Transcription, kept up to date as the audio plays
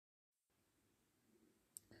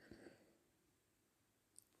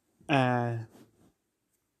Uh,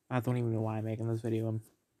 I don't even know why I'm making this video.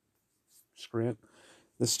 Screw it.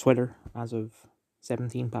 This is Twitter as of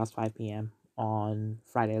 17 past 5 p.m. on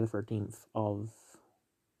Friday the 13th of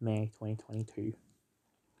May 2022.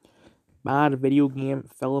 Bad video game,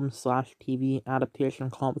 film slash TV adaptation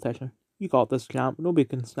competition. You got this, champ. Nobody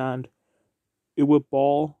can stand it with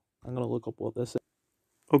ball. I'm gonna look up what this is.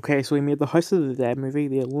 Okay, so we made the House of the Dead movie,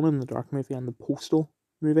 the Alone in the Dark movie, and the Postal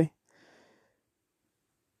movie.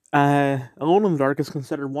 Alone in the Dark is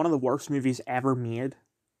considered one of the worst movies ever made.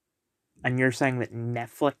 And you're saying that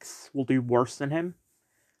Netflix will do worse than him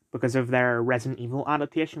because of their Resident Evil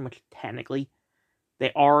adaptation, which technically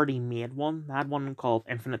they already made one. They had one called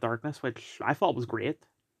Infinite Darkness, which I thought was great.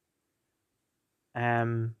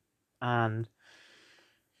 And I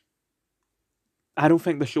don't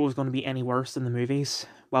think the show is going to be any worse than the movies,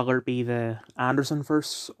 whether it be the Anderson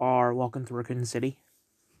verse or Welcome to Raccoon City.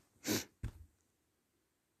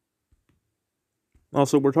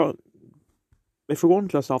 Also, if we're going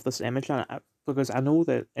just off this image, because I know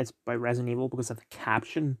that it's by Resident Evil because of the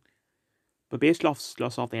caption, but based just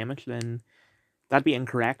off the image, then that'd be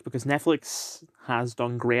incorrect because Netflix has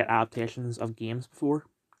done great adaptations of games before.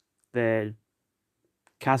 The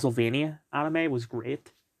Castlevania anime was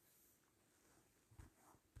great.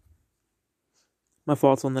 My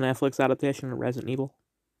thoughts on the Netflix adaptation of Resident Evil.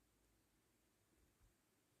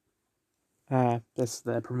 This is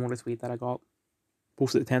the promoter tweet that I got.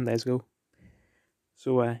 Posted it 10 days ago.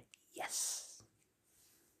 So, yes.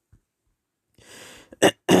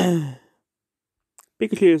 Pikachu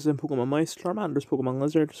is a Pokemon Mouse, Charmander is Pokemon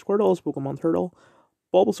Lizard, Squirtle is Pokemon Turtle,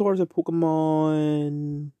 Bulbasaur is a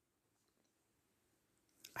Pokemon...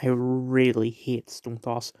 I really hate Stone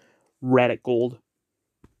Toss. Reddit Gold.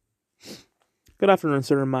 Good afternoon,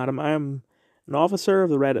 sir and madam. I am an officer of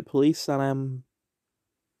the Reddit Police, and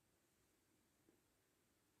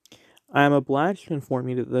I am obliged to inform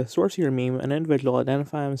you that the source of your meme, an individual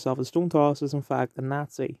identifying himself as Stone Toss, is in fact a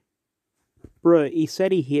Nazi. Bruh, he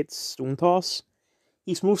said he hates Stone Toss.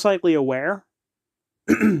 He's most likely aware.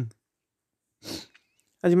 As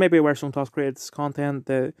you may be aware, Stone Toss creates content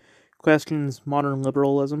that questions modern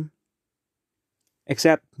liberalism.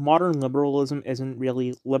 Except modern liberalism isn't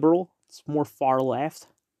really liberal. It's more far left.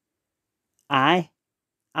 I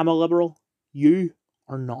am a liberal. You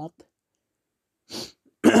are not.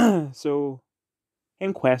 So,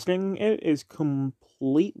 him questioning it is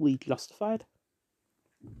completely justified.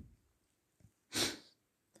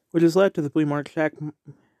 Which has led to the blue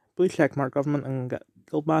check mark government and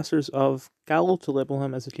guildmasters of Gallo to label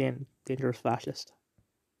him as a dangerous fascist.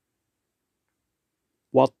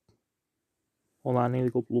 What? Hold on, I need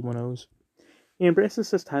to go blow my nose. He embraces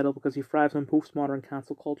this title because he thrives on postmodern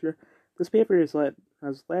cancel culture. This paper has led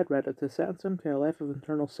Reddit to sentence him to a life of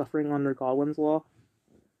internal suffering under Godwin's law.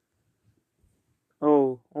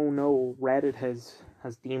 Oh no, Reddit has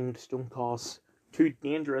deemed Stone Toss too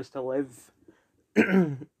dangerous to live.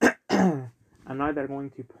 And now they're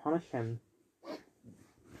going to punish him.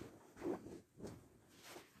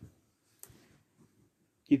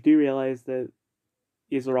 You do realize that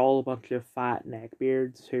these are all a bunch of fat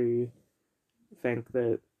neckbeards who think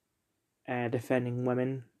that defending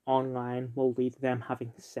women online will lead to them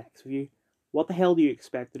having sex with you. What the hell do you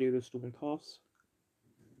expect to do with Stone Toss?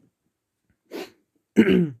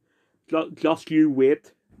 Just you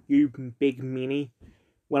wait, you big meanie.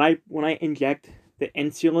 When I inject the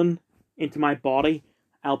insulin into my body,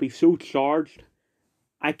 I'll be so charged.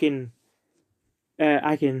 I can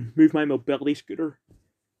move my mobility scooter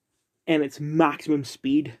and its maximum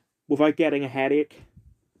speed without getting a headache,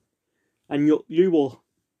 and you will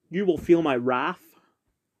feel my wrath.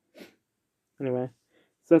 Anyway,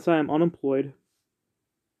 since I am unemployed,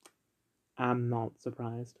 I'm not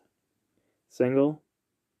surprised. Single,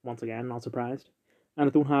 once again, not surprised. And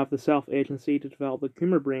I don't have the self-agency to develop a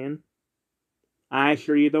humor brain. I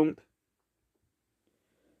sure you don't.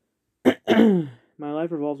 My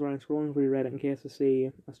life revolves around scrolling through Reddit in case I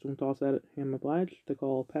see a Stone Toss edit I'm obliged to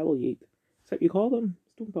call Pebble Yeet. Except you call them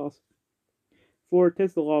Stone Toss. For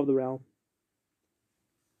 'tis the law of the realm.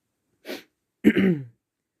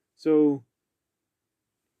 So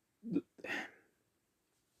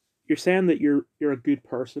you're saying that you're a good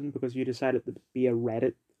person because you decided to be a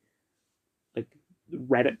Reddit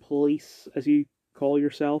police, as you call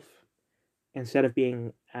yourself, instead of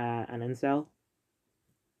being an incel.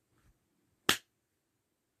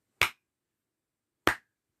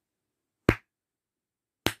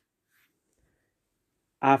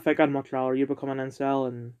 I think I'd much rather you become an incel,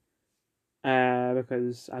 and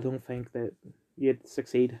because I don't think that you'd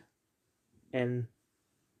succeed in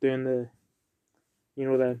doing the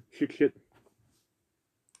shoot.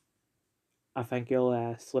 I think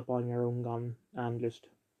you'll slip on your own gun and just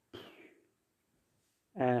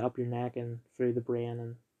up your neck and through the brain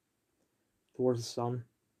and towards the sun,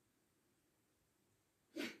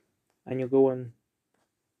 and you go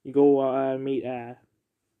meet the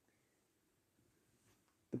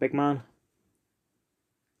big man.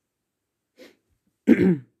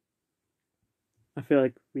 I feel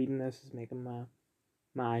like reading this is making my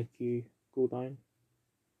IQ go down.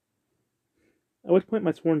 At which point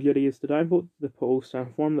my sworn duty is to downvote the post and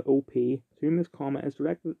inform the OP to whom this comment is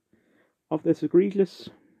directed of this egregious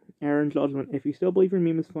error in judgment. If you still believe your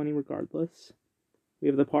meme is funny regardless, we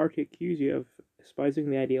have the power to accuse you of espousing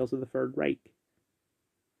the ideals of the Third Reich.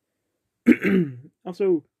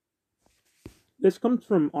 Also, this comes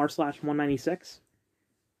from r/196.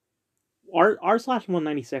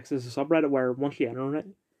 R/196 is a subreddit where once you enter it,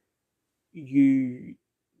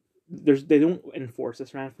 they don't enforce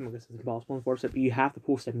this or anything because it's impossible to enforce it, but you have to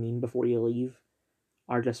post a meme before you leave,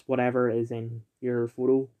 or just whatever is in your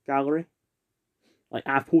photo gallery. Like,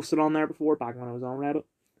 I've posted on there before back when I was on Reddit.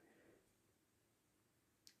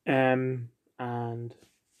 And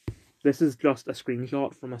this is just a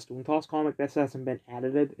screenshot from a Stone Toss comic. This hasn't been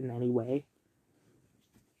edited in any way.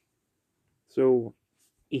 So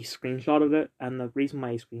he screenshotted it, and the reason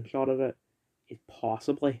why he screenshotted it is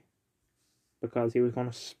possibly because he was going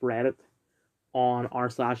to spread it on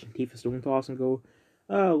r/Antifa Stone Toss and go,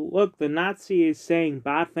 oh, look, the Nazi is saying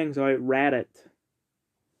bad things about Reddit.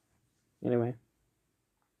 Anyway.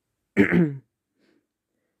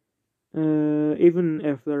 Even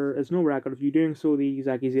if there is no record of you doing so, these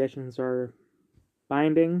accusations are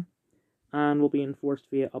binding and will be enforced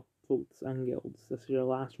via upvotes and guilds. This is your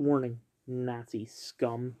last warning, Nazi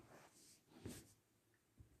scum.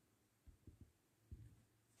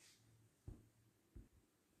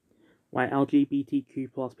 Why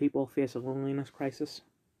LGBTQ plus people face a loneliness crisis?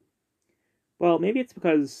 Well, maybe it's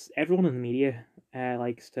because everyone in the media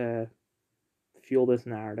likes to fuel this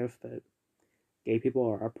narrative that gay people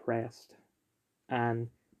are oppressed, and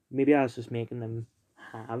maybe that's just making them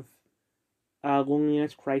have a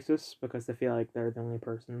loneliness crisis because they feel like they're the only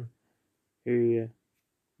person who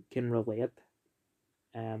can relate.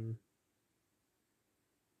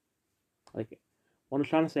 Like, what I'm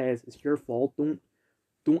trying to say is, it's your fault.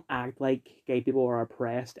 Don't act like gay people are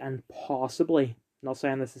oppressed, and possibly, not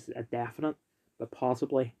saying this is a definite, but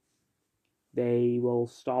possibly they will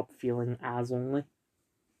stop feeling as lonely.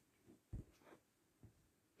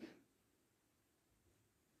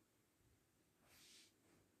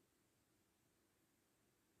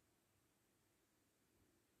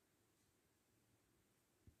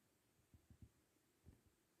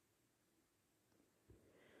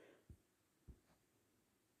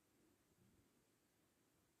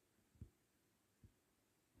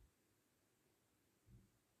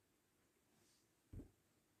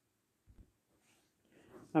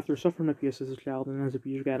 After suffering abuse as a child and his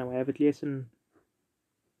abuser getting away with it, Jason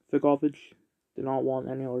Figovich did not want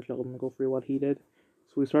any other children to go through what he did,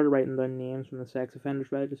 so he started writing down names from the sex offenders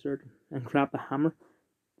registered and grabbed the hammer,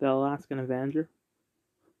 the Alaskan Avenger.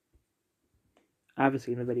 I haven't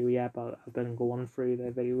seen the video yet, but I've been going through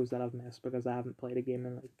the videos that I've missed because I haven't played a game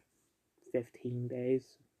in like 15 days.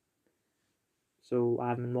 So I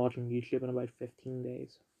haven't been watching YouTube in about 15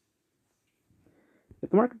 days. If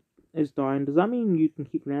the market is down, does that mean you can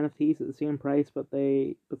keep your NFTs at the same price but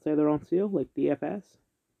say they're on sale, like DFS?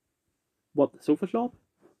 What, the sofa shop?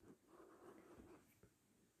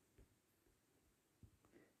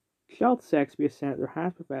 Child sex abuse senator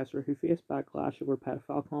has professor who faced backlash over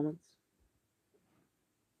pedophile comments.